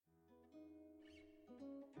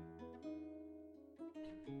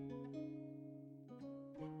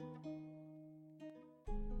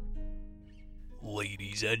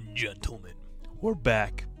Ladies and gentlemen, we're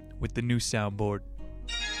back with the new soundboard.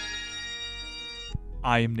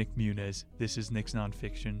 I am Nick Muniz. This is Nick's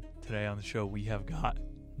Nonfiction. Today on the show we have got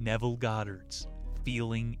Neville Goddard's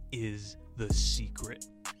Feeling is the Secret.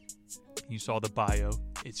 You saw the bio.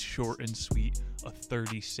 It's short and sweet, a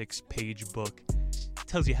 36-page book. It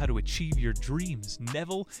tells you how to achieve your dreams.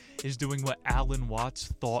 Neville is doing what Alan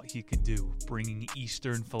Watts thought he could do, bringing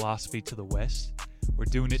Eastern philosophy to the West. We're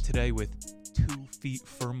doing it today with 2 feet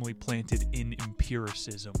firmly planted in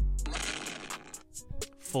empiricism.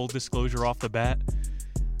 Full disclosure off the bat,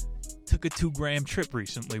 took a 2-gram trip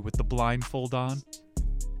recently with the blindfold on.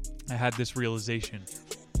 I had this realization.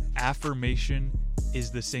 Affirmation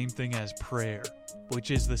is the same thing as prayer,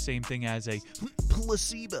 which is the same thing as a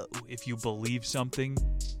placebo. If you believe something,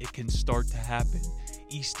 it can start to happen.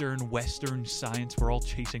 Eastern, Western science, we're all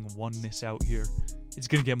chasing oneness out here. It's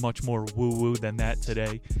going to get much more woo-woo than that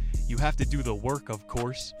today. You have to do the work, of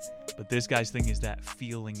course, but this guy's thing is that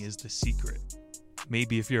feeling is the secret.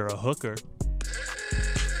 Maybe if you're a hooker,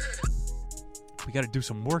 we got to do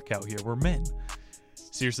some work out here. We're men.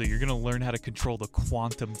 Seriously, you're going to learn how to control the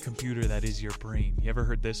quantum computer that is your brain. You ever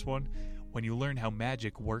heard this one? When you learn how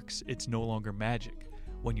magic works, it's no longer magic.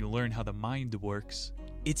 When you learn how the mind works,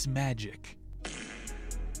 it's magic.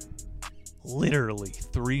 Literally,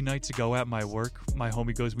 3 nights ago at my work, my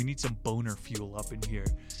homie goes, we need some boner fuel up in here.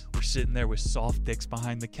 We're sitting there with soft dicks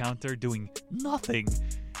behind the counter doing nothing.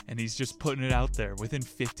 And he's just putting it out there. Within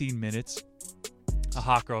 15 minutes, a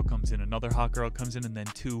hot girl comes in, another hot girl comes in, and then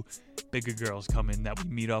 2 bigger girls come in that we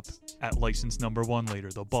meet up at license number 1 later,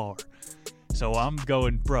 the bar. So I'm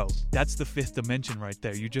going, bro, that's the 5th dimension right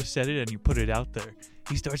there. You just said it and you put it out there.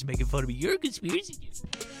 He starts making fun of me. You're a conspiracy theorist.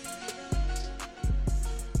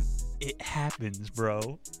 It happens,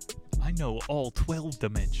 bro. I know all 12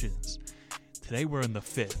 dimensions. Today we're in the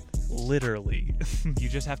 5th. Literally. You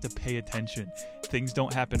just have to pay attention. Things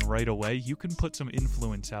don't happen right away. You can put some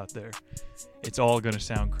influence out there. It's all going to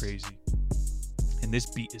sound crazy. And this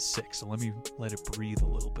beat is sick, so let me let it breathe a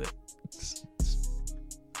little bit.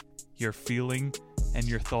 Your feeling and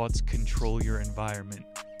your thoughts control your environment,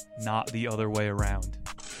 not the other way around.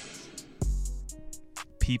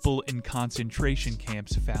 People in concentration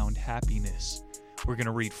camps found happiness. We're going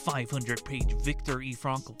to read 500-page Viktor E.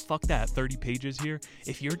 Frankl. Fuck that, 30 pages here.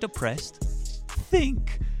 If you're depressed,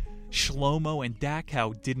 think. Shlomo and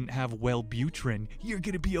Dachau didn't have Wellbutrin. You're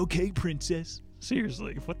going to be okay, princess.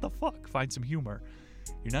 Seriously, what the fuck? Find some humor.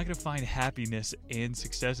 You're not going to find happiness and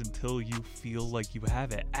success until you feel like you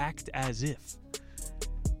have it. Act as if.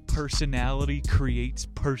 Personality creates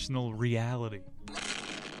personal reality.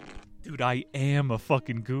 Dude, I am a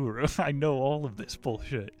fucking guru. I know all of this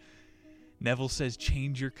bullshit. Neville says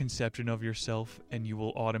change your conception of yourself and you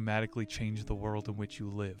will automatically change the world in which you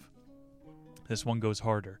live. This one goes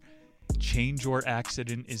harder. Change or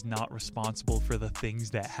accident is not responsible for the things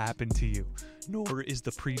that happen to you, nor is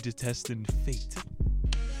the predestined fate.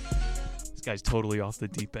 This guy's totally off the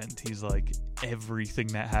deep end. He's like, everything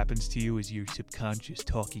that happens to you is your subconscious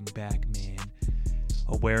talking back, man.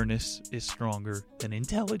 Awareness is stronger than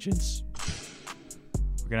intelligence.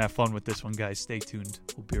 We're going to have fun with this one, guys. Stay tuned.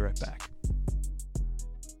 We'll be right back.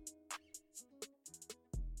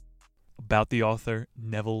 About the author,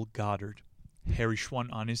 Neville Goddard. Harry Schwant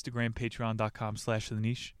on Instagram,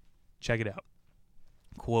 patreon.com/theniche. Check it out.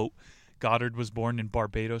 Quote, Goddard was born in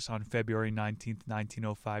Barbados on February 19th,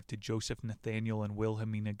 1905 to Joseph Nathaniel and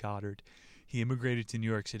Wilhelmina Goddard. He immigrated to New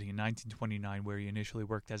York City in 1929, where he initially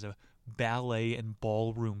worked as a ballet and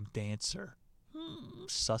ballroom dancer.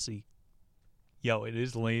 Sussy. Yo, it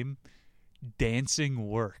is lame. Dancing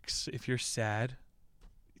works. If you're sad,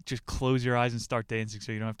 just close your eyes and start dancing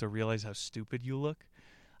so you don't have to realize how stupid you look.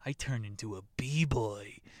 I turned into a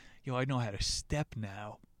b-boy. Yo, I know how to step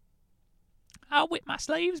now. I'll whip my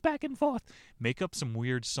sleeves back and forth. Make up some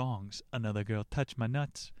weird songs. Another girl touched my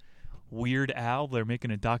nuts. Weird Al, they're making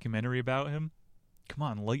a documentary about him. Come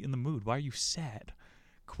on, lighten the mood. Why are you sad?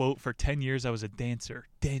 Quote, for 10 years I was a dancer,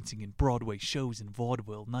 dancing in Broadway shows in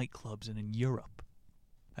vaudeville nightclubs and in Europe.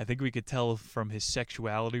 I think we could tell from his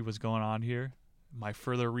sexuality what's going on here. My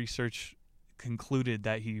further research concluded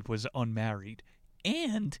that he was unmarried.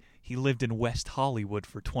 And he lived in West Hollywood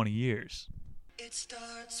for 20 years. It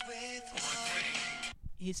starts with one thing.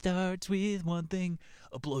 It starts with one thing.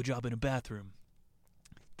 A blowjob in a bathroom.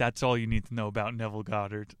 That's all you need to know about Neville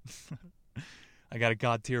Goddard. I got a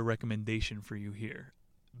God-tier recommendation for you here.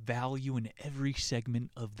 Value in every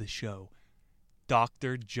segment of the show.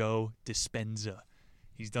 Dr. Joe Dispenza.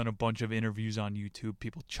 He's done a bunch of interviews on YouTube.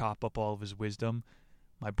 People chop up all of his wisdom.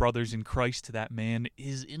 My brothers in Christ, that man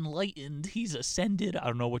is enlightened. He's ascended. I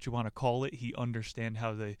don't know what you want to call it. He understands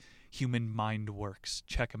how the human mind works.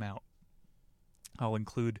 Check him out. I'll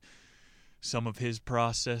include some of his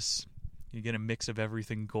process. You get a mix of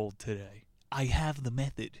everything gold today. I have the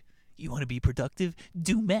method. You want to be productive?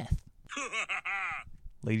 Do meth.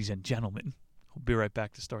 Ladies and gentlemen, we'll be right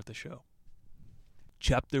back to start the show.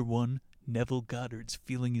 Chapter 1, Neville Goddard's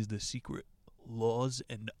Feeling is the Secret. Laws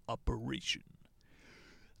and Operation.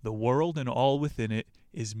 The world and all within it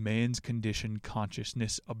is man's conditioned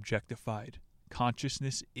consciousness objectified.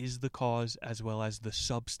 Consciousness is the cause as well as the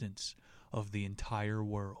substance of the entire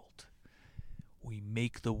world. We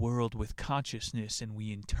make the world with consciousness and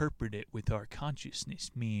we interpret it with our consciousness,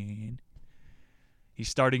 man. He's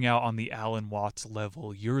starting out on the Alan Watts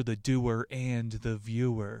level. You're the doer and the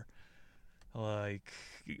viewer. Like,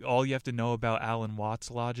 all you have to know about Alan Watts'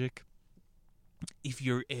 logic, if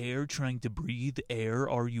you're air trying to breathe air,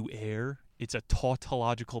 are you air? It's a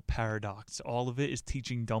tautological paradox. All of it is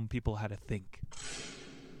teaching dumb people how to think.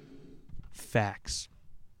 Facts.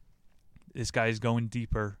 This guy is going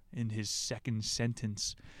deeper in his second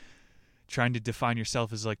sentence. Trying to define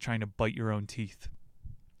yourself is like trying to bite your own teeth.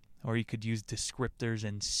 Or you could use descriptors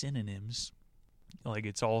and synonyms. Like,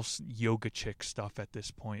 it's all yoga chick stuff at this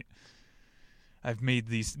point. I've made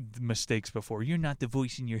these mistakes before. You're not the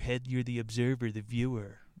voice in your head. You're the observer, the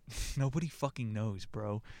viewer. Nobody fucking knows,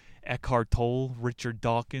 bro. Eckhart Tolle, Richard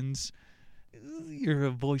Dawkins. You're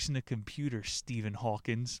a voice in the computer, Stephen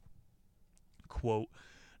Hawkins. Quote,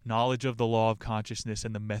 knowledge of the law of consciousness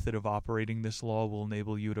and the method of operating this law will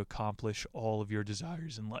enable you to accomplish all of your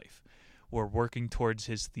desires in life. We're working towards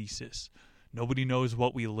his thesis. Nobody knows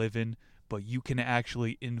what we live in, but you can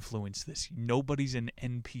actually influence this. Nobody's an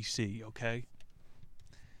NPC, okay?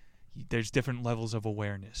 There's different levels of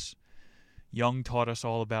awareness. Jung taught us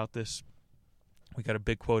all about this. We got a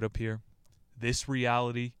big quote up here. This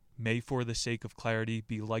reality may, for the sake of clarity,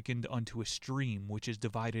 be likened unto a stream which is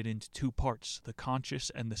divided into two parts, the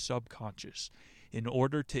conscious and the subconscious. In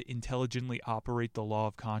order to intelligently operate the law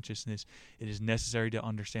of consciousness, it is necessary to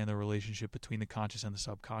understand the relationship between the conscious and the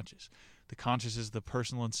subconscious. The conscious is the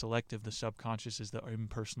personal and selective. The subconscious is the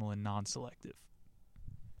impersonal and non-selective.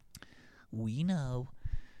 We know.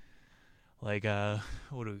 Like,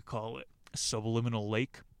 what do we call it? A subliminal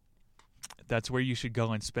lake. That's where you should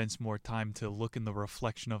go and spend some more time to look in the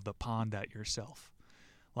reflection of the pond at yourself.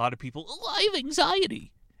 A lot of people, oh, I have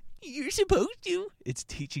anxiety. You're supposed to. It's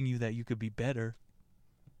teaching you that you could be better.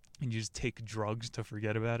 And you just take drugs to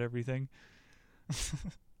forget about everything.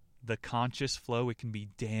 The conscious flow, it can be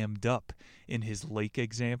dammed up. In his lake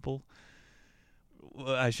example,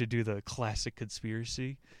 I should do the classic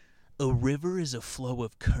conspiracy. A river is a flow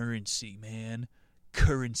of currency, man.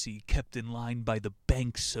 Currency kept in line by the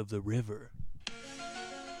banks of the river.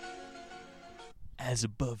 As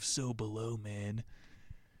above, so below, man.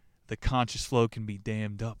 The conscious flow can be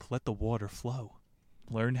dammed up. Let the water flow.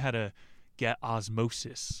 Learn how to get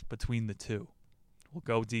osmosis between the two. We'll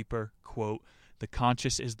go deeper. Quote, the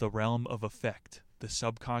conscious is the realm of effect. The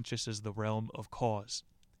subconscious is the realm of cause.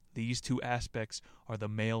 These two aspects are the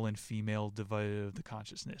male and female divided of the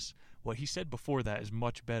consciousness. What he said before that is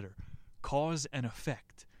much better. Cause and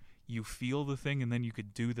effect. You feel the thing and then you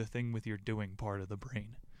could do the thing with your doing part of the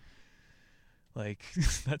brain. Like,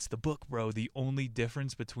 that's the book, bro. The only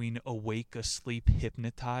difference between awake, asleep,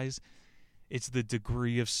 hypnotized, it's the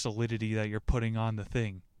degree of solidity that you're putting on the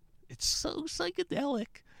thing. It's so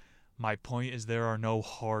psychedelic. My point is there are no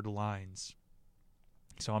hard lines.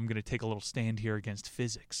 So I'm going to take a little stand here against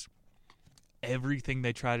physics. Everything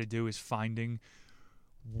they try to do is finding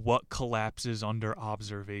what collapses under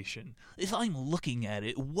observation. If I'm looking at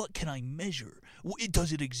it, what can I measure?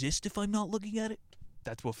 Does it exist if I'm not looking at it?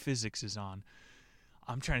 That's what physics is on.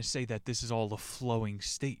 I'm trying to say that this is all a flowing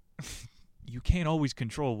state. You can't always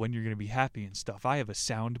control when you're going to be happy and stuff. I have a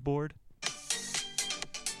soundboard. That's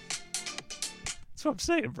what I'm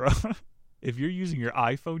saying, bro. If you're using your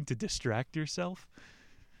iPhone to distract yourself,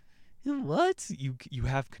 what? You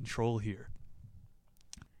have control here.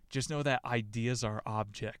 Just know that ideas are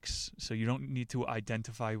objects, so you don't need to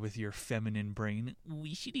identify with your feminine brain.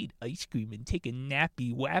 We should eat ice cream and take a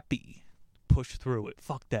nappy wappy. Push through it.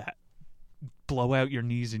 Fuck that. Blow out your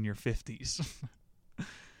knees in your 50s.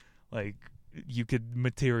 Like, you could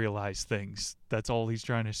materialize things. That's all he's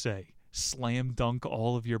trying to say. Slam dunk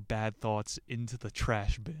all of your bad thoughts into the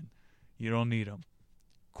trash bin. You don't need them.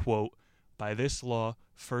 Quote, by this law,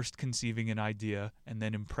 first conceiving an idea and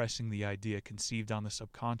then impressing the idea conceived on the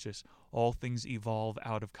subconscious, all things evolve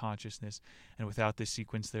out of consciousness, and without this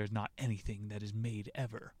sequence there is not anything that is made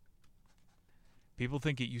ever. People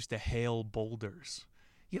think it used to hail boulders.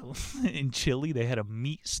 Yo, in Chile, they had a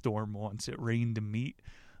meat storm once. It rained meat.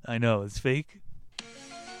 I know, it's fake.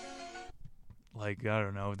 Like, I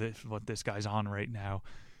don't know what this guy's on right now.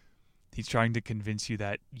 He's trying to convince you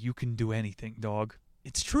that you can do anything, dog.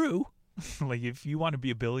 It's true. Like, if you want to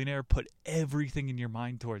be a billionaire, put everything in your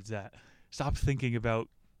mind towards that. Stop thinking about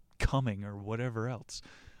coming or whatever else.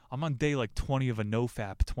 I'm on day like 20 of a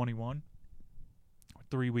NoFap 21.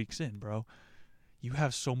 3 weeks in, bro. You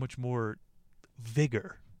have so much more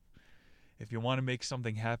vigor. If you want to make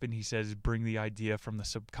something happen, he says, bring the idea from the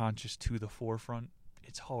subconscious to the forefront.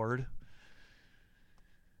 It's hard.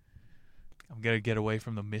 I'm going to get away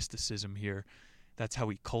from the mysticism here. That's how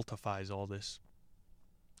he cultifies all this.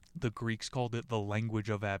 The Greeks called it the language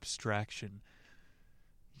of abstraction.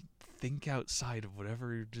 Think outside of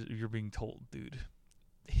whatever you're being told, dude.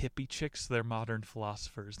 Hippie chicks, they're modern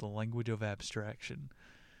philosophers. The language of abstraction.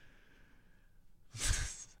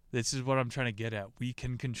 This is what I'm trying to get at. We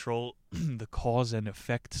can control the cause and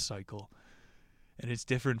effect cycle. And it's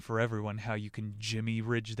different for everyone how you can Jimmy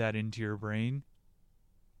Ridge that into your brain.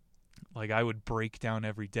 Like, I would break down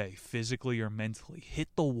every day, physically or mentally. Hit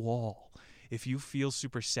the wall. If you feel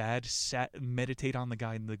super sad, meditate on the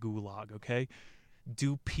guy in the gulag, okay?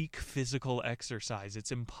 Do peak physical exercise.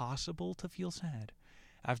 It's impossible to feel sad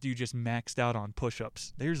after you just maxed out on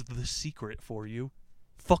push-ups. There's the secret for you.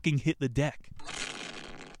 Fucking hit the deck.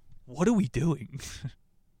 What are we doing?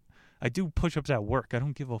 I do push-ups at work. I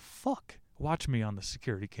don't give a fuck. Watch me on the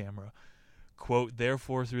security camera. Quote,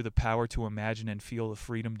 therefore, through the power to imagine and feel the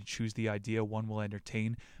freedom to choose the idea one will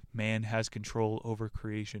entertain, man has control over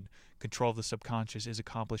creation. Control of the subconscious is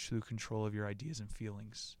accomplished through control of your ideas and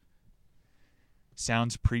feelings.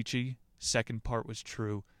 Sounds preachy. Second part was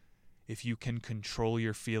true. If you can control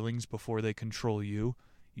your feelings before they control you,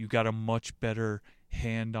 you got a much better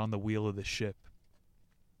hand on the wheel of the ship.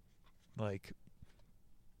 Like,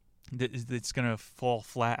 it's going to fall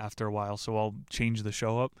flat after a while, so I'll change the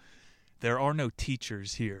show up. There are no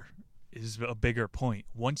teachers here, is a bigger point.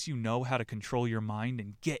 Once you know how to control your mind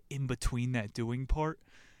and get in between that doing part,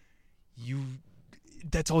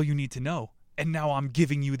 that's all you need to know. And now I'm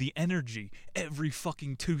giving you the energy every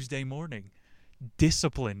fucking Tuesday morning.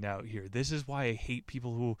 Disciplined out here. This is why I hate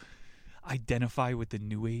people who identify with the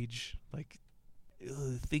new age. Like,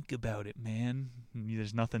 think about it, man.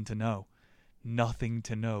 There's nothing to know. Nothing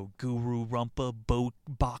to know. Guru Rumpa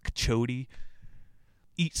Bok Chodi.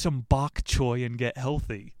 Eat some bok choy and get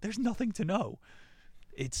healthy. There's nothing to know.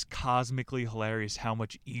 It's cosmically hilarious how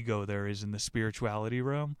much ego there is in the spirituality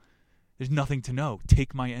realm. There's nothing to know.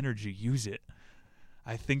 Take my energy. Use it.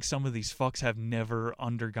 I think some of these fucks have never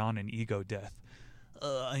undergone an ego death.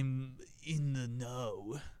 I'm in the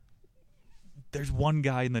know. There's one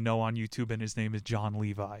guy in the know on YouTube, and his name is John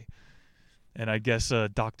Levi. And I guess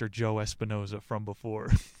Dr. Joe Espinoza from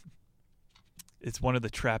before. It's one of the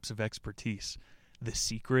traps of expertise. The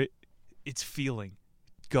secret, it's feeling.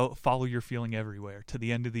 Go follow your feeling everywhere, to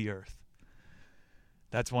the end of the earth.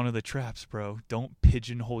 That's one of the traps, bro. Don't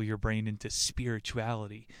pigeonhole your brain into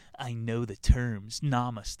spirituality. I know the terms.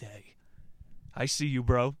 Namaste. I see you,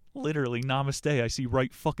 bro. Literally, namaste. I see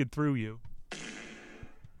right fucking through you.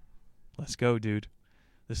 Let's go, dude.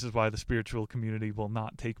 This is why the spiritual community will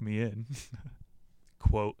not take me in.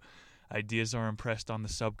 Quote, ideas are impressed on the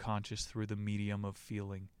subconscious through the medium of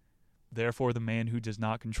feeling. Therefore, the man who does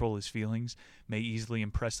not control his feelings may easily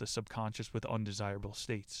impress the subconscious with undesirable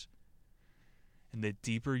states. And the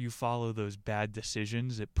deeper you follow those bad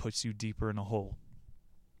decisions, it puts you deeper in a hole.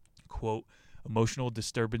 Quote, emotional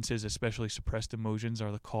disturbances, especially suppressed emotions,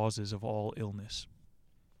 are the causes of all illness.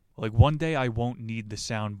 Like, one day I won't need the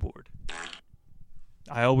soundboard.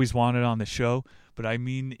 I always want it on the show, but I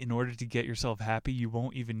mean, in order to get yourself happy, you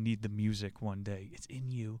won't even need the music one day. It's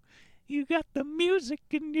in you. You got the music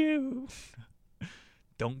in you.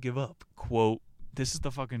 Don't give up. Quote, this is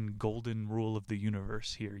the fucking golden rule of the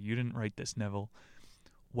universe here. You didn't write this, Neville.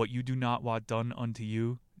 What you do not want done unto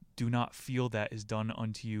you, do not feel that is done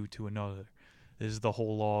unto you to another. This is the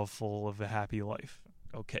whole law full of a happy life.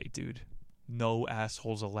 Okay, dude. No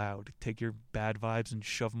assholes allowed. Take your bad vibes and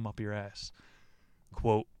shove them up your ass.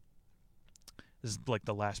 Quote, this is like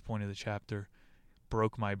the last point of the chapter.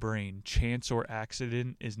 Broke my brain. Chance or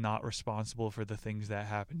accident is not responsible for the things that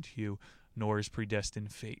happen to you, nor is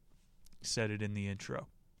predestined fate. Said it in the intro.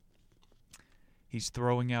 He's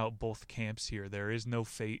throwing out both camps here. There is no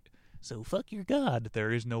fate, so fuck your God.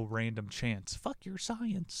 There is no random chance. Fuck your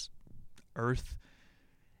science. Earth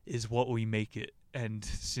is what we make it. And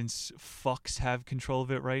since fucks have control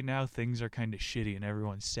of it right now, things are kind of shitty and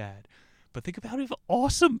everyone's sad. But think about if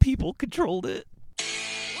awesome people controlled it.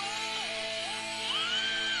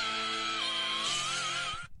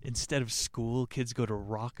 Instead of school, kids go to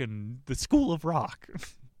the School of Rock.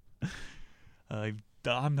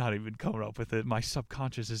 I'm not even coming up with it. My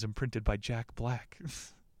subconscious is imprinted by Jack Black.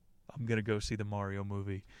 I'm going to go see the Mario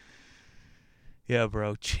movie. Yeah,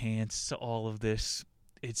 bro, chance, all of this.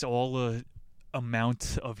 It's all a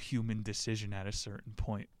amount of human decision at a certain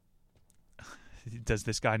point. Does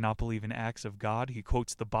this guy not believe in acts of God? He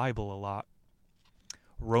quotes the Bible a lot.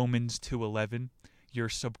 Romans 2:11, your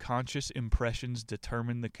subconscious impressions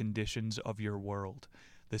determine the conditions of your world.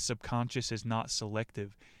 The subconscious is not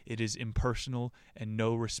selective. It is impersonal and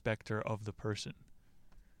no respecter of the person.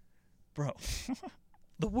 Bro,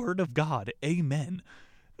 the word of God, amen.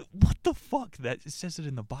 What the fuck? That says it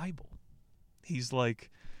in the Bible. He's like,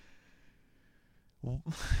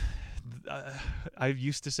 I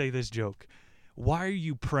used to say this joke. Why are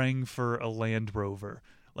you praying for a Land Rover?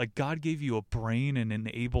 Like, God gave you a brain and an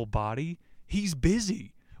able body. He's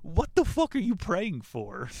busy. What the fuck are you praying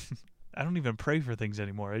for? I don't even pray for things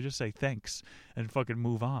anymore. I just say thanks and fucking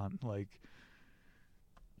move on. Like,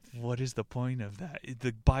 what is the point of that?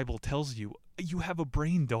 The Bible tells you, you have a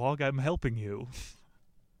brain, dog. I'm helping you.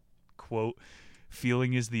 Quote,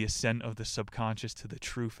 feeling is the ascent of the subconscious to the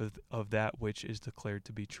truth of that which is declared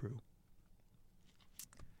to be true.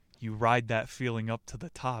 You ride that feeling up to the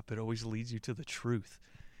top. It always leads you to the truth.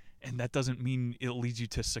 And that doesn't mean it leads you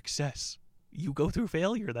to success. You go through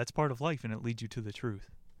failure. That's part of life, and it leads you to the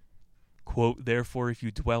truth. Quote, therefore, if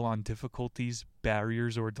you dwell on difficulties,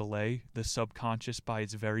 barriers, or delay, the subconscious, by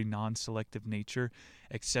its very non-selective nature,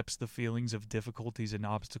 accepts the feelings of difficulties and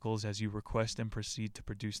obstacles as you request and proceed to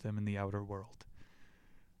produce them in the outer world.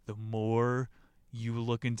 The more you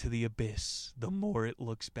look into the abyss, the more it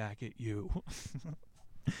looks back at you.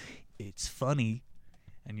 It's funny,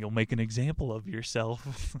 and you'll make an example of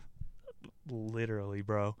yourself. Literally,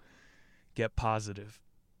 bro. Get positive.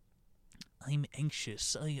 I'm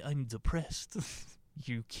anxious. I'm depressed.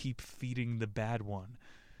 You keep feeding the bad one.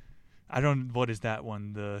 What is that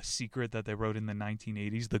one? The secret that they wrote in the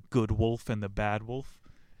 1980s? The good wolf and the bad wolf?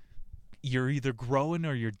 You're either growing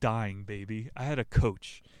or you're dying, baby. I had a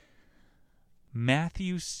coach.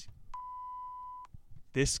 Matthews.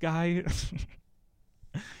 This guy,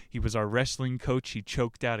 he was our wrestling coach. He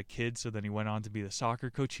choked out a kid, so then he went on to be the soccer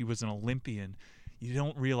coach. He was an Olympian. You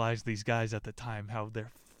don't realize these guys at the time, how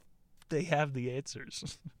they have the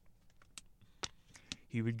answers.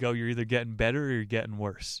 He would go, you're either getting better or you're getting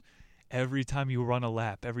worse. Every time you run a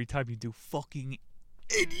lap, every time you do fucking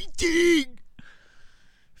anything,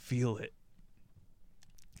 feel it.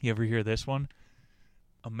 You ever hear this one?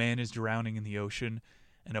 A man is drowning in the ocean,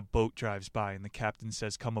 and a boat drives by, and the captain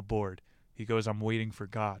says, come aboard. He goes, I'm waiting for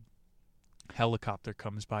God. Helicopter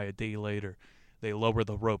comes by a day later. They lower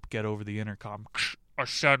the rope, get over the intercom.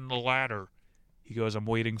 Ascend the ladder. He goes, I'm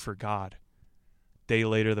waiting for God. Day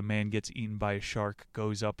later, the man gets eaten by a shark,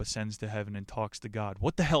 goes up, ascends to heaven, and talks to God.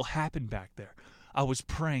 What the hell happened back there? I was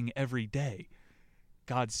praying every day.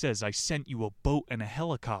 God says, I sent you a boat and a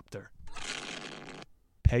helicopter.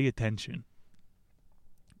 Pay attention.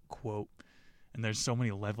 Quote, and there's so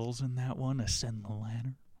many levels in that one, ascend the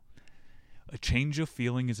ladder. A change of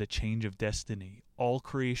feeling is a change of destiny. All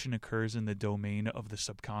creation occurs in the domain of the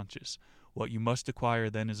subconscious. What you must acquire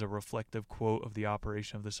then is a reflective quote of the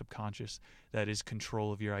operation of the subconscious, that is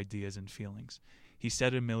control of your ideas and feelings. He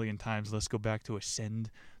said it a million times, let's go back to ascend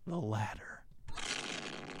the ladder.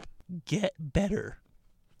 Get better.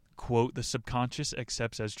 Quote, the subconscious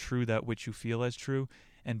accepts as true that which you feel as true,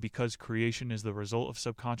 and because creation is the result of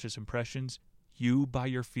subconscious impressions, you, by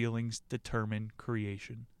your feelings, determine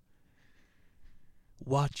creation.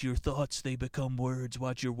 Watch your thoughts, they become words.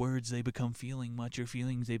 Watch your words, they become feeling. Watch your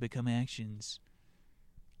feelings, they become actions.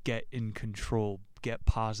 Get in control. Get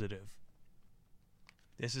positive.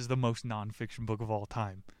 This is the most nonfiction book of all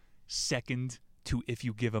time. Second to If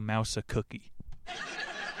You Give a Mouse a Cookie.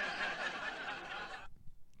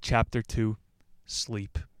 Chapter 2,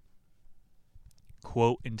 Sleep.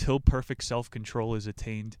 Quote, until perfect self-control is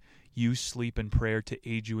attained, use sleep and prayer to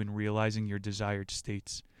aid you in realizing your desired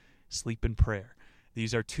states. Sleep and prayer.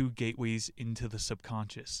 These are two gateways into the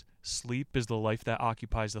subconscious. Sleep is the life that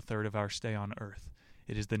occupies a third of our stay on Earth.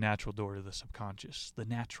 It is the natural door to the subconscious, the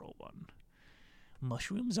natural one.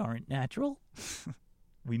 Mushrooms aren't natural.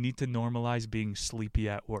 We need to normalize being sleepy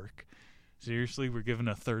at work. Seriously, we're giving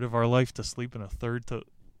a third of our life to sleep and a third to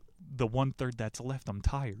the 1/3 that's left. I'm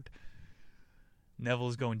tired.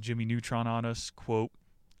 Neville's going Jimmy Neutron on us. Quote,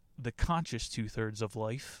 the conscious 2/3 of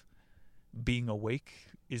life, being awake,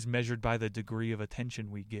 is measured by the degree of attention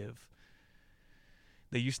we give.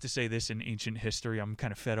 They used to say this in ancient history. I'm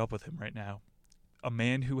kind of fed up with him right now. A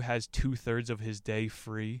man who has 2/3 of his day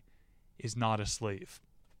free is not a slave.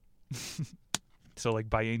 So, like,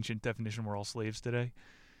 by ancient definition, we're all slaves today.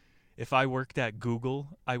 If I worked at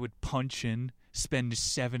Google, I would punch in, spend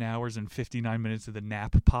 7 hours and 59 minutes of the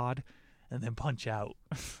nap pod, and then punch out.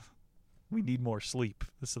 We need more sleep.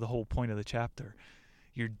 This is the whole point of the chapter.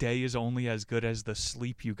 Your day is only as good as the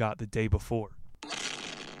sleep you got the day before.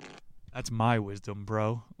 That's my wisdom,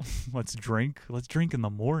 bro. Let's drink. Let's drink in the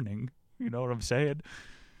morning. You know what I'm saying?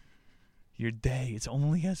 Your day is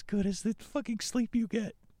only as good as the fucking sleep you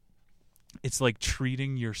get. It's like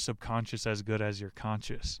treating your subconscious as good as your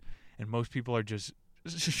conscious. And most people are just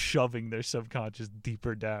shoving their subconscious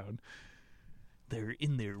deeper down. They're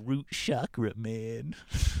in their root chakra, man.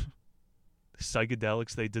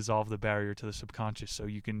 Psychedelics, they dissolve the barrier to the subconscious, so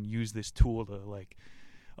you can use this tool to, like,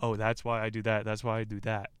 oh, that's why I do that, that's why I do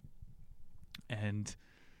that. And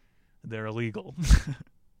they're illegal.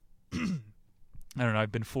 I don't know,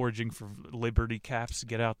 I've been foraging for Liberty Caps.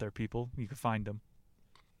 Get out there, people. You can find them.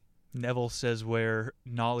 Neville says, where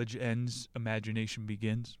knowledge ends, imagination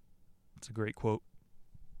begins. It's a great quote.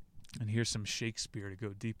 And here's some Shakespeare to go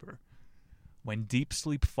deeper. When deep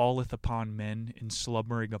sleep falleth upon men, in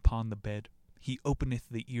slumbering upon the bed, he openeth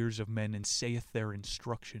the ears of men, and saith their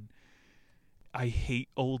instruction. I hate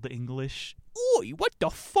Old English. Oi, what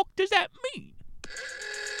the fuck does that mean?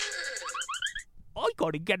 I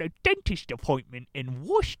gotta get a dentist appointment in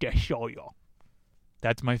Worcestershire.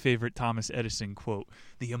 That's my favorite Thomas Edison quote.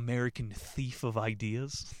 The American thief of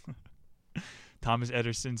ideas. Thomas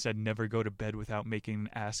Edison said, never go to bed without making an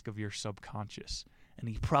ask of your subconscious. And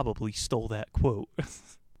he probably stole that quote.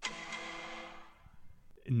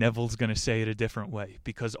 Neville's going to say it a different way.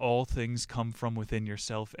 Because all things come from within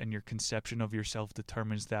yourself, and your conception of yourself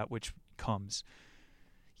determines that which comes.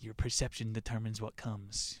 Your perception determines what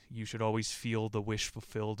comes. You should always feel the wish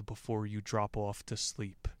fulfilled before you drop off to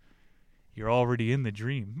sleep. You're already in the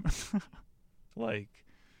dream. Like,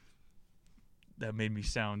 that made me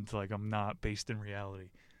sound like I'm not based in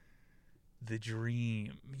reality. The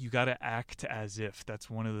dream. You gotta act as if. That's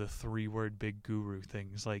one of the 3-word big guru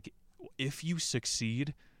things. Like, if you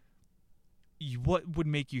succeed, what would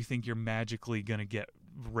make you think you're magically gonna get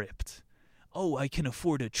ripped? Oh, I can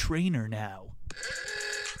afford a trainer now.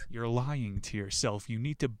 You're lying to yourself. You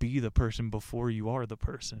need to be the person before you are the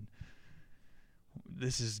person.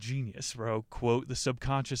 This is genius, bro. Quote, the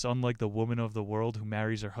subconscious, unlike the woman of the world who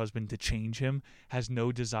marries her husband to change him, has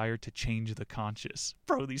no desire to change the conscious.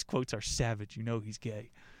 Bro, these quotes are savage. You know he's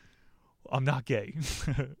gay. I'm not gay.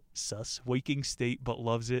 Sus. Waking state, but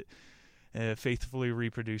loves it. Faithfully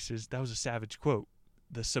reproduces. That was a savage quote.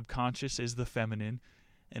 The subconscious is the feminine,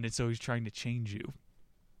 and it's always trying to change you.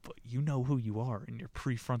 But you know who you are in your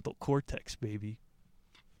prefrontal cortex, baby.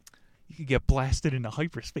 You could get blasted into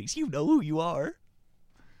hyperspace. You know who you are.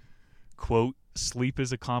 Quote, sleep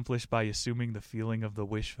is accomplished by assuming the feeling of the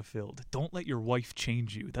wish fulfilled. Don't let your wife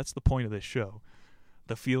change you. That's the point of this show.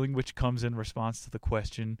 The feeling which comes in response to the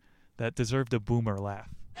question that deserved a boomer laugh.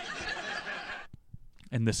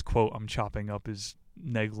 And this quote I'm chopping up is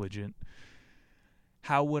negligent.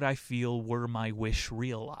 How would I feel were my wish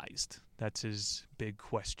realized? That's his big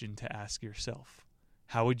question to ask yourself.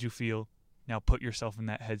 How would you feel? Now put yourself in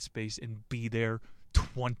that headspace and be there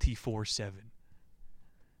 24/7.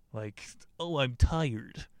 Like, oh, I'm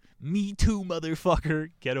tired. Me too, motherfucker.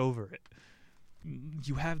 Get over it.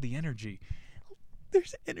 You have the energy.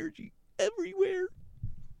 There's energy everywhere.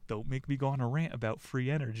 Don't make me go on a rant about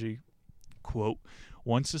free energy. Quote,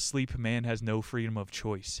 once asleep, man has no freedom of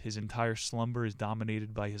choice. His entire slumber is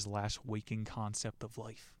dominated by his last waking concept of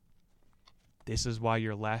life. This is why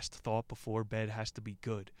your last thought before bed has to be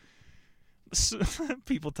good.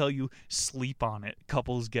 People tell you, sleep on it.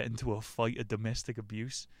 Couples get into a fight of domestic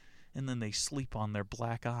abuse, and then they sleep on their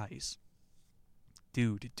black eyes.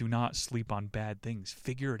 Dude, do not sleep on bad things.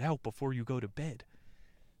 Figure it out before you go to bed.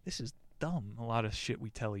 This is dumb. A lot of shit we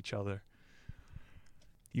tell each other.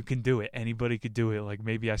 You can do it. Anybody could do it. Like,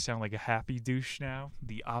 maybe I sound like a happy douche now.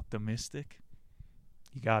 The optimistic.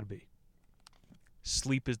 You gotta be.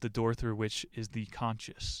 Sleep is the door through which is the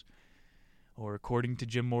conscious. Or according to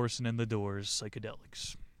Jim Morrison and the Doors,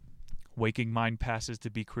 psychedelics. Waking mind passes to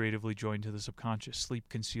be creatively joined to the subconscious. Sleep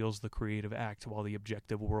conceals the creative act while the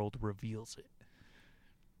objective world reveals it.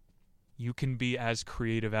 You can be as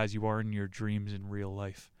creative as you are in your dreams in real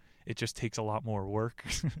life. It just takes a lot more work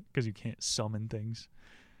because you can't summon things.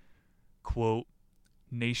 Quote,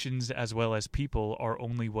 nations as well as people are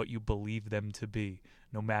only what you believe them to be.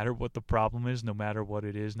 No matter what the problem is, no matter what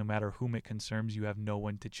it is, no matter whom it concerns, you have no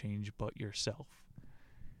one to change but yourself.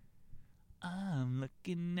 I'm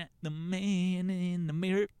looking at the man in the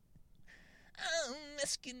mirror. I'm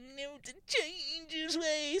asking him to change his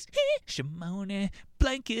ways. Shimona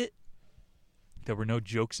blanket There were no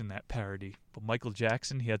jokes in that parody, but Michael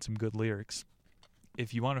Jackson, he had some good lyrics.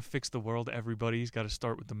 If you want to fix the world, everybody's got to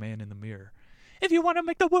start with the man in the mirror. If you want to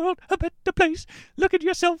make the world a better place, look at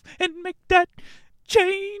yourself and make that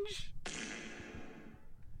change.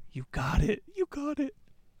 You got it. You got it.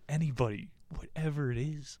 Anybody, whatever it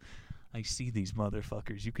is. I see these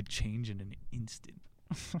motherfuckers. You could change in an instant.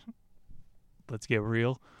 Let's get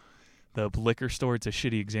real. The liquor store, it's a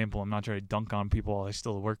shitty example. I'm not trying to dunk on people while I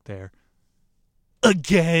still work there.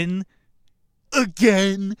 Again,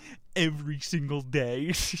 every single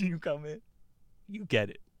day you come in. You get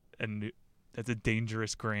it. And that's a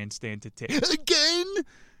dangerous grandstand to take. Again,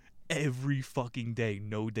 every fucking day,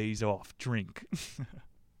 no days off, drink.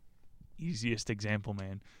 Easiest example,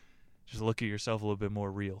 man. Just look at yourself a little bit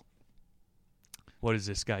more real. What is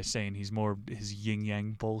this guy saying? He's more his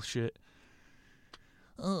yin-yang bullshit.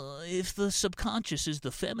 If the subconscious is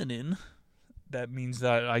the feminine, that means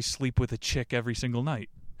that I sleep with a chick every single night.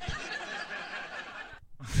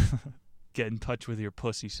 Get in touch with your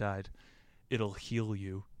pussy side. It'll heal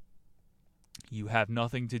you. You have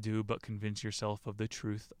nothing to do but convince yourself of the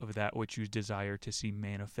truth of that which you desire to see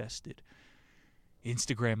manifested.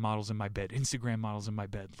 Instagram models in my bed. Instagram models in my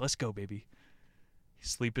bed. Let's go, baby.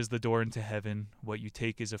 Sleep is the door into heaven. What you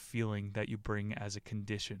take is a feeling that you bring as a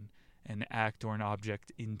condition, an act or an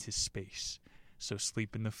object into space. So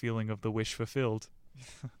sleep in the feeling of the wish fulfilled.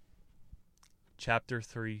 Chapter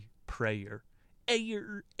 3, Prayer.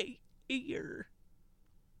 Ayer.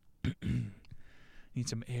 Need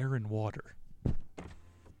some air and water.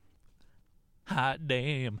 Hot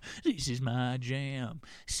damn, this is my jam.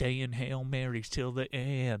 Saying Hail Marys till the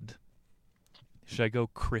end. Should I go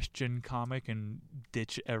Christian comic and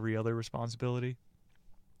ditch every other responsibility?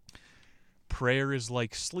 Prayer is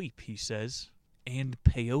like sleep, he says, and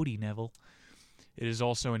peyote, Neville. It is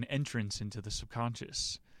also an entrance into the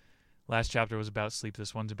subconscious. Last chapter was about sleep.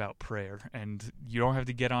 This one's about prayer. And you don't have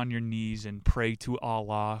to get on your knees and pray to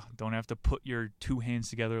Allah. Don't have to put your two hands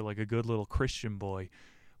together like a good little Christian boy.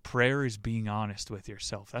 Prayer is being honest with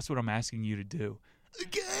yourself. That's what I'm asking you to do.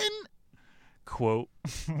 Again? Quote,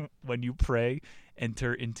 when you pray,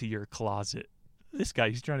 enter into your closet. This guy,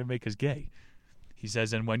 he's trying to make us gay. He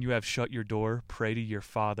says, and when you have shut your door, pray to your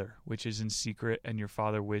Father, which is in secret, and your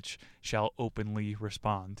Father which shall openly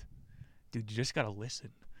respond. Dude, you just got to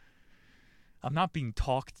listen. I'm not being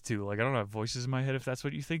talked to. Like, I don't have voices in my head if that's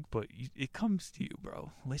what you think, but it comes to you,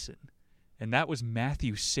 bro. Listen. And that was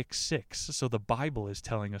Matthew 6:6. So the Bible is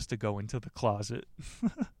telling us to go into the closet.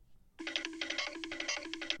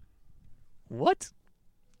 What?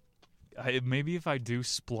 Maybe if I do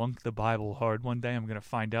splunk the Bible hard one day, I'm going to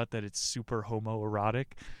find out that it's super homoerotic.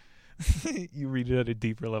 You read it at a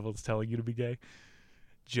deeper level, it's telling you to be gay.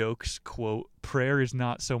 Jokes, quote, prayer is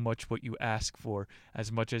not so much what you ask for,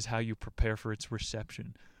 as much as how you prepare for its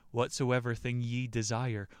reception. Whatsoever thing ye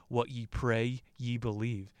desire, what ye pray, ye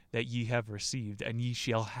believe, that ye have received, and ye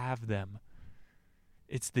shall have them.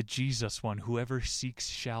 It's the Jesus one. Whoever seeks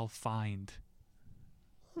shall find.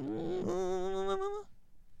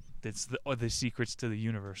 It's the secrets to the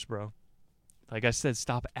universe, bro. Like I said,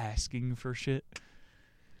 stop asking for shit.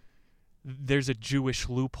 There's a Jewish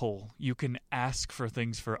loophole. You can ask for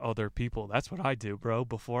things for other people. That's what I do, bro.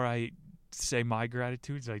 Before I say my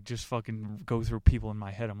gratitudes, I just fucking go through people in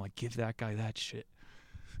my head. I'm like, give that guy that shit.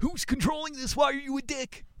 Who's controlling this? Why are you a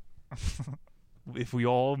dick? If we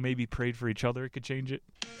all maybe prayed for each other, it could change it.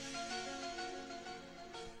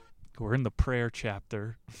 We're in the prayer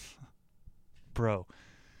chapter. Bro,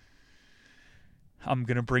 I'm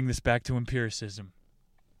going to bring this back to empiricism.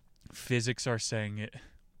 Physics are saying it.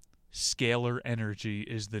 Scalar energy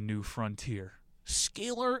is the new frontier.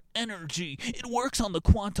 Scalar energy. It works on the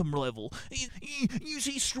quantum level. You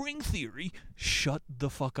see string theory. Shut the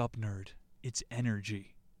fuck up, nerd. It's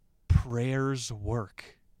energy. Prayers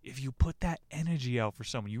work. If you put that energy out for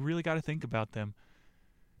someone, you really got to think about them.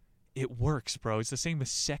 It works, bro. It's the same with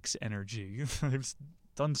sex energy. They've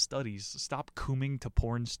done studies. Stop cooming to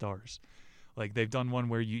porn stars. Like, they've done one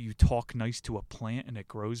where you talk nice to a plant and it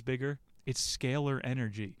grows bigger. It's scalar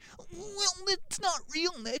energy. Well, it's not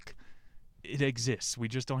real, Nick. It exists. We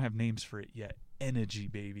just don't have names for it yet. Energy,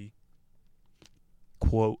 baby.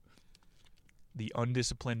 Quote, the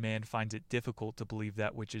undisciplined man finds it difficult to believe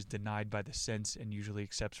that which is denied by the sense and usually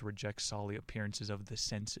accepts or rejects solely appearances of the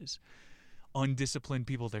senses. Undisciplined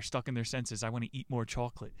people, they're stuck in their senses. I want to eat more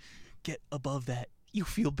chocolate. Get above that. You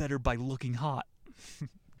feel better by looking hot.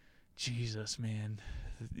 Jesus, man.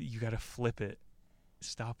 You got to flip it.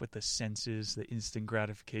 Stop with the senses, the instant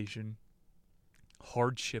gratification.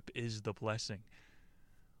 Hardship is the blessing.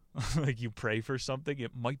 Like, you pray for something,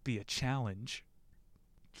 it might be a challenge.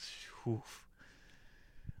 Oof.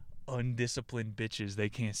 undisciplined bitches, they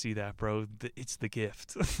can't see that, bro. It's the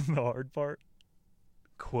gift. The hard part.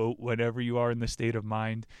 Quote, whenever you are in the state of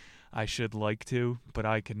mind, I should like to, but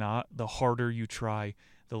I cannot. The harder you try,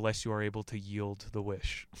 the less you are able to yield the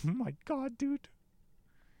wish. Oh my God, dude.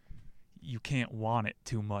 You can't want it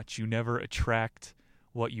too much. You never attract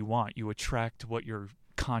what you want. You attract what you're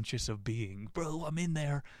conscious of being. Bro, I'm in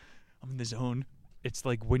there. I'm in the zone. It's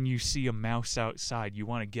like when you see a mouse outside, you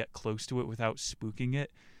want to get close to it without spooking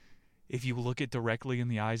it. If you look it directly in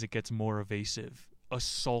the eyes, it gets more evasive.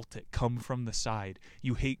 Assault it. Come from the side.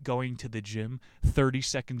 You hate going to the gym 30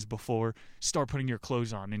 seconds before. Start putting your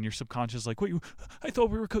clothes on, and your subconscious is like, wait, I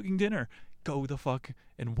thought we were cooking dinner. Go the fuck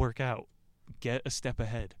and work out. Get a step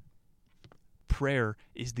ahead. Prayer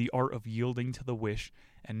is the art of yielding to the wish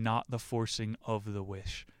and not the forcing of the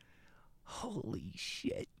wish. Holy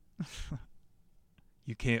shit.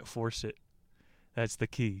 You can't force it. That's the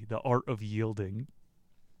key. The art of yielding.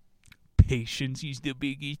 Patience is the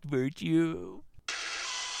biggest virtue.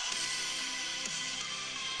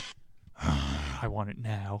 I want it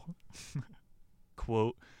now.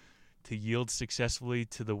 Quote, to yield successfully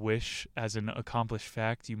to the wish as an accomplished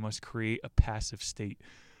fact, you must create a passive state,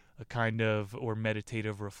 a kind of or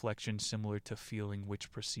meditative reflection similar to feeling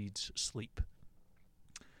which precedes sleep.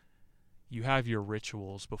 You have your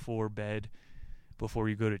rituals before bed. Before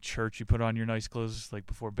you go to church, you put on your nice clothes. Like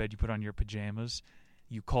before bed, you put on your pajamas.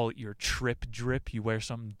 You call it your trip drip. You wear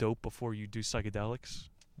something dope before you do psychedelics.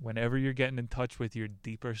 Whenever you're getting in touch with your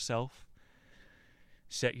deeper self,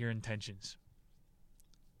 set your intentions.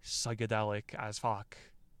 Psychedelic as fuck.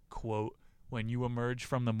 Quote, when you emerge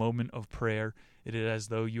from the moment of prayer, it is as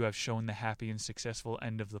though you have shown the happy and successful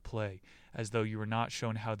end of the play, as though you were not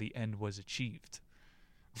shown how the end was achieved.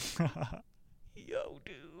 Yo,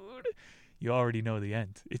 dude. You already know the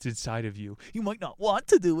end. It's inside of you. You might not want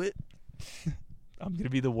to do it. I'm going to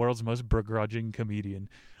be the world's most begrudging comedian.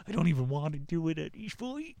 I don't even want to do it at this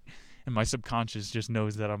point. And my subconscious just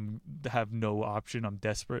knows that I have no option. I'm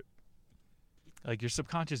desperate. Like, your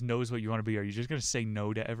subconscious knows what you want to be. Are you just going to say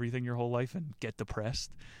no to everything your whole life and get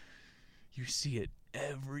depressed? You see it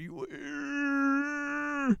everywhere.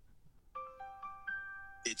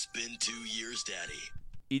 It's been 2 years, Daddy.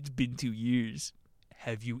 It's been 2 years.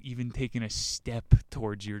 Have you even taken a step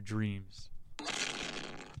towards your dreams?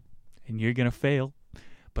 And you're going to fail.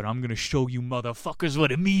 But I'm going to show you motherfuckers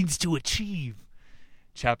what it means to achieve.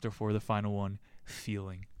 Chapter 4, the final one,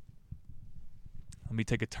 feeling. Let me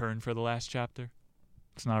take a turn for the last chapter.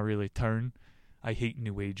 It's not really a turn. I hate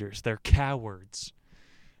New Agers. They're cowards.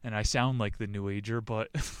 And I sound like the New Ager, but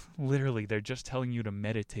literally they're just telling you to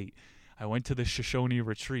meditate. I went to the Shoshone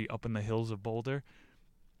retreat up in the hills of Boulder.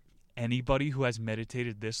 Anybody who has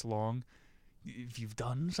meditated this long, if you've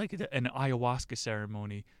done like an ayahuasca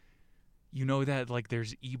ceremony, you know that like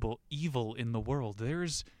there's evil in the world.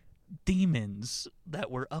 There's demons that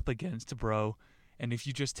we're up against, bro. And if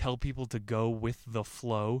you just tell people to go with the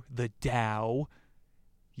flow, the Tao,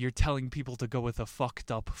 you're telling people to go with a fucked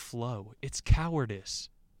up flow. It's cowardice.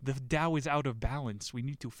 The Tao is out of balance. We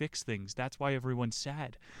need to fix things. That's why everyone's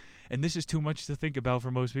sad. And this is too much to think about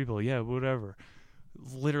for most people. Yeah, whatever.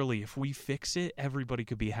 Literally, if we fix it, everybody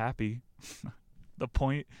could be happy. The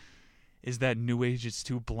point is that New Age is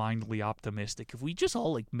too blindly optimistic. If we just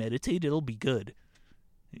all like meditate, it'll be good.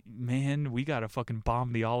 Man, we gotta fucking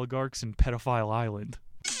bomb the oligarchs in Pedophile Island.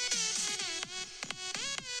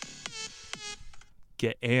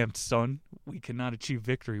 Get amped, son. We cannot achieve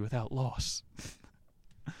victory without loss.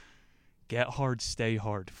 Get hard, stay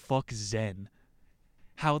hard. Fuck Zen.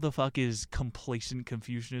 How the fuck is complacent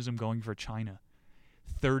Confucianism going for China?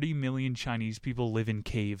 30 million Chinese people live in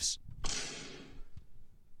caves.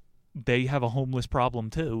 They have a homeless problem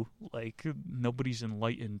too. Like, nobody's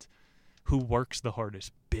enlightened. Who works the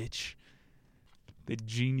hardest, bitch? The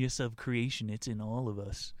genius of creation, it's in all of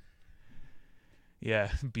us.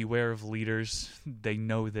 Yeah, beware of leaders. They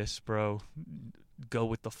know this, bro. Go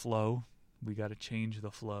with the flow. We gotta change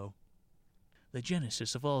the flow. The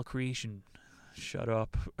genesis of all creation. Shut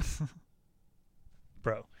up.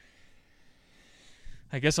 Bro.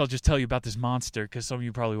 I guess I'll just tell you about this monster, because some of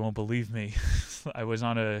you probably won't believe me. I was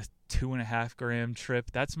on a 2.5 gram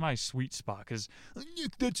trip. That's my sweet spot, because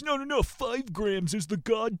that's not enough. 5 grams is the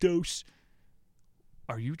God dose.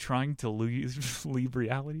 Are you trying to leave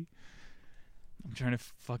reality? I'm trying to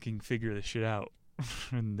fucking figure this shit out.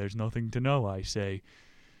 And there's nothing to know, I say.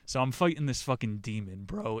 So I'm fighting this fucking demon,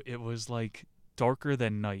 bro. It was like darker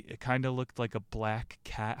than night. It kind of looked like a black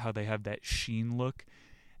cat, how they have that sheen look.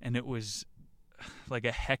 And it was like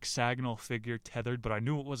a hexagonal figure tethered, but I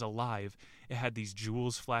knew it was alive. It had these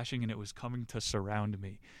jewels flashing, and it was coming to surround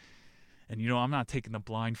me. And, I'm not taking the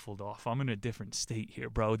blindfold off. I'm in a different state here,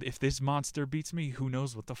 bro. If this monster beats me, who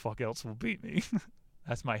knows what the fuck else will beat me?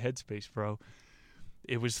 That's my headspace, bro.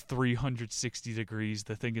 It was 360 degrees.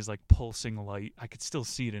 The thing is like pulsing light. I could still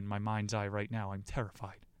see it in my mind's eye right now. I'm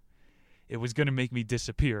terrified. It was going to make me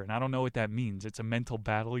disappear, and I don't know what that means. It's a mental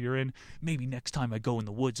battle you're in. Maybe next time I go in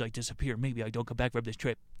the woods, I disappear. Maybe I don't come back from this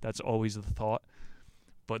trip. That's always the thought.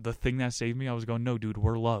 But the thing that saved me, I was going, no, dude,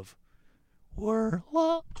 we're love. We're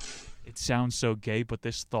love. It sounds so gay, but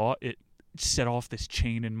this thought, it set off this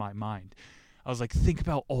chain in my mind. I was like, think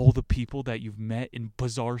about all the people that you've met in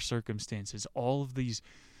bizarre circumstances. All of these,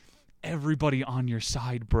 everybody on your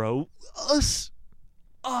side, bro. Us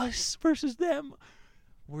versus them.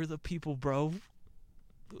 We're the people, bro.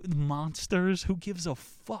 Monsters. Who gives a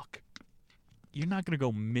fuck? You're not going to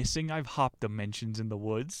go missing. I've hopped dimensions in the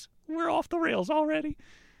woods. We're off the rails already.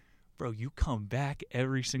 Bro, you come back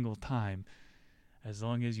every single time as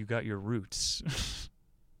long as you got your roots.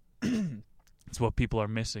 It's what people are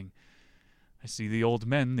missing. I see the old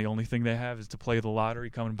men, the only thing they have is to play the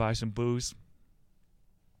lottery, come and buy some booze.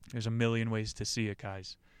 There's a million ways to see it,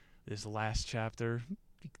 guys. This last chapter,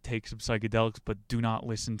 take some psychedelics, but do not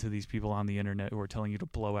listen to these people on the internet who are telling you to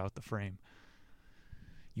blow out the frame.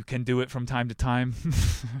 You can do it from time to time.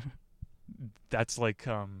 That's like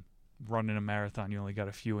running a marathon. You only got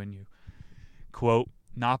a few in you. Quote,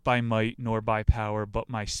 not by might nor by power, but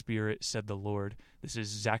my spirit, said the Lord. This is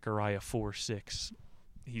Zechariah 4:6.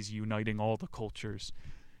 He's uniting all the cultures.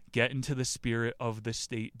 Get into the spirit of the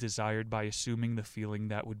state desired by assuming the feeling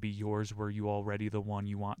that would be yours were you already the one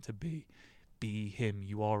you want to be. Be him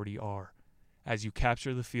you already are. As you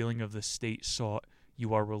capture the feeling of the state sought,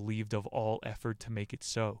 you are relieved of all effort to make it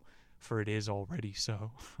so, for it is already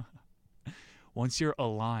so. Once you're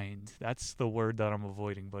aligned, that's the word that I'm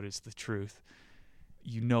avoiding, but it's the truth.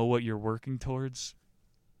 You know what you're working towards.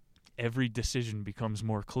 Every decision becomes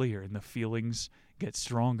more clear and the feelings get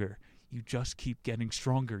stronger. You just keep getting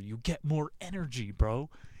stronger. You get more energy, bro.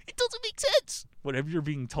 It doesn't make sense. Whatever you're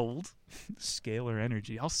being told, scalar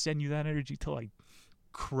energy. I'll send you that energy till I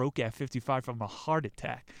croak at 55 from a heart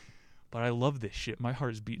attack. But I love this shit. My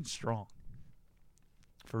heart is beating strong.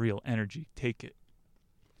 For real, energy. Take it.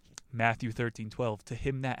 Matthew 13:12. To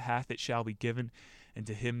him that hath it shall be given, and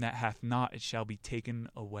to him that hath not it shall be taken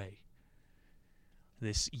away.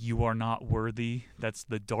 This you are not worthy, that's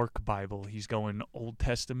the dark Bible. He's going Old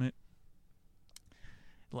Testament.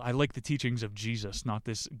 I like the teachings of Jesus, not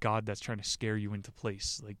this God that's trying to scare you into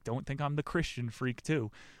place. Like, don't think I'm the Christian freak too.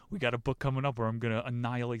 We got a book coming up where I'm going to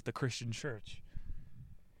annihilate the Christian church.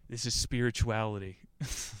 This is spirituality.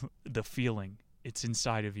 The feeling. It's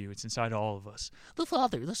inside of you. It's inside all of us. The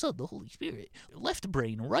Father, the Son, the Holy Spirit. Left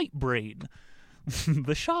brain, right brain.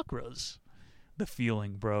 The chakras. The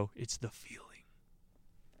feeling, bro. It's the feeling.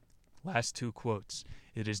 Last two quotes.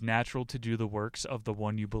 It is natural to do the works of the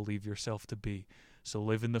one you believe yourself to be. So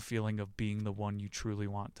live in the feeling of being the one you truly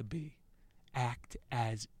want to be. Act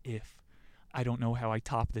as if. I don't know how I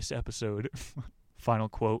top this episode. Final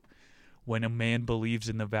quote. When a man believes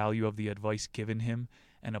in the value of the advice given him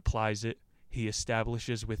and applies it, he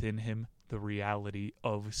establishes within him the reality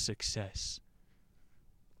of success.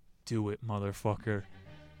 Do it, motherfucker.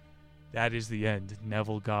 That is the end.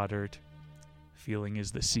 Neville Goddard. Feeling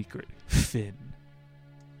is the secret. Finn.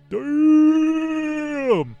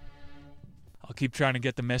 Damn! I'll keep trying to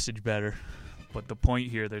get the message better. But the point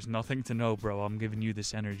here, there's nothing to know, bro. I'm giving you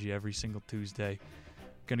this energy every single Tuesday.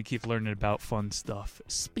 Gonna keep learning about fun stuff.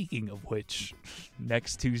 Speaking of which,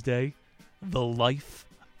 next Tuesday, the life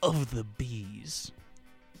of the bees.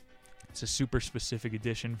 It's a super specific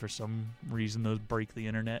edition. For some reason, those break the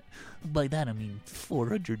internet. By that, I mean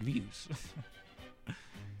 400 views.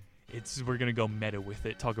 We're gonna go meta with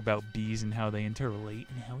it. Talk about bees and how they interrelate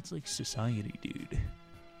and how it's like society, dude.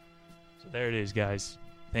 So there it is, guys.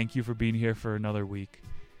 Thank you for being here for another week.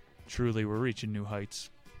 Truly, we're reaching new heights.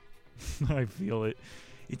 I feel it.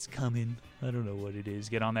 It's coming. I don't know what it is.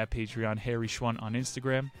 Get on that Patreon. Harry Schwant on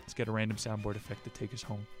Instagram. Let's get a random soundboard effect to take us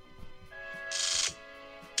home.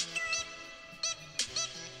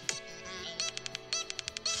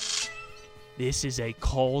 This is a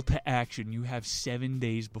call to action. You have 7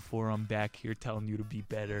 days before I'm back here telling you to be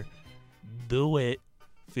better. Do it.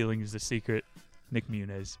 Feeling is the secret. Nick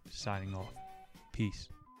Muniz signing off. Peace.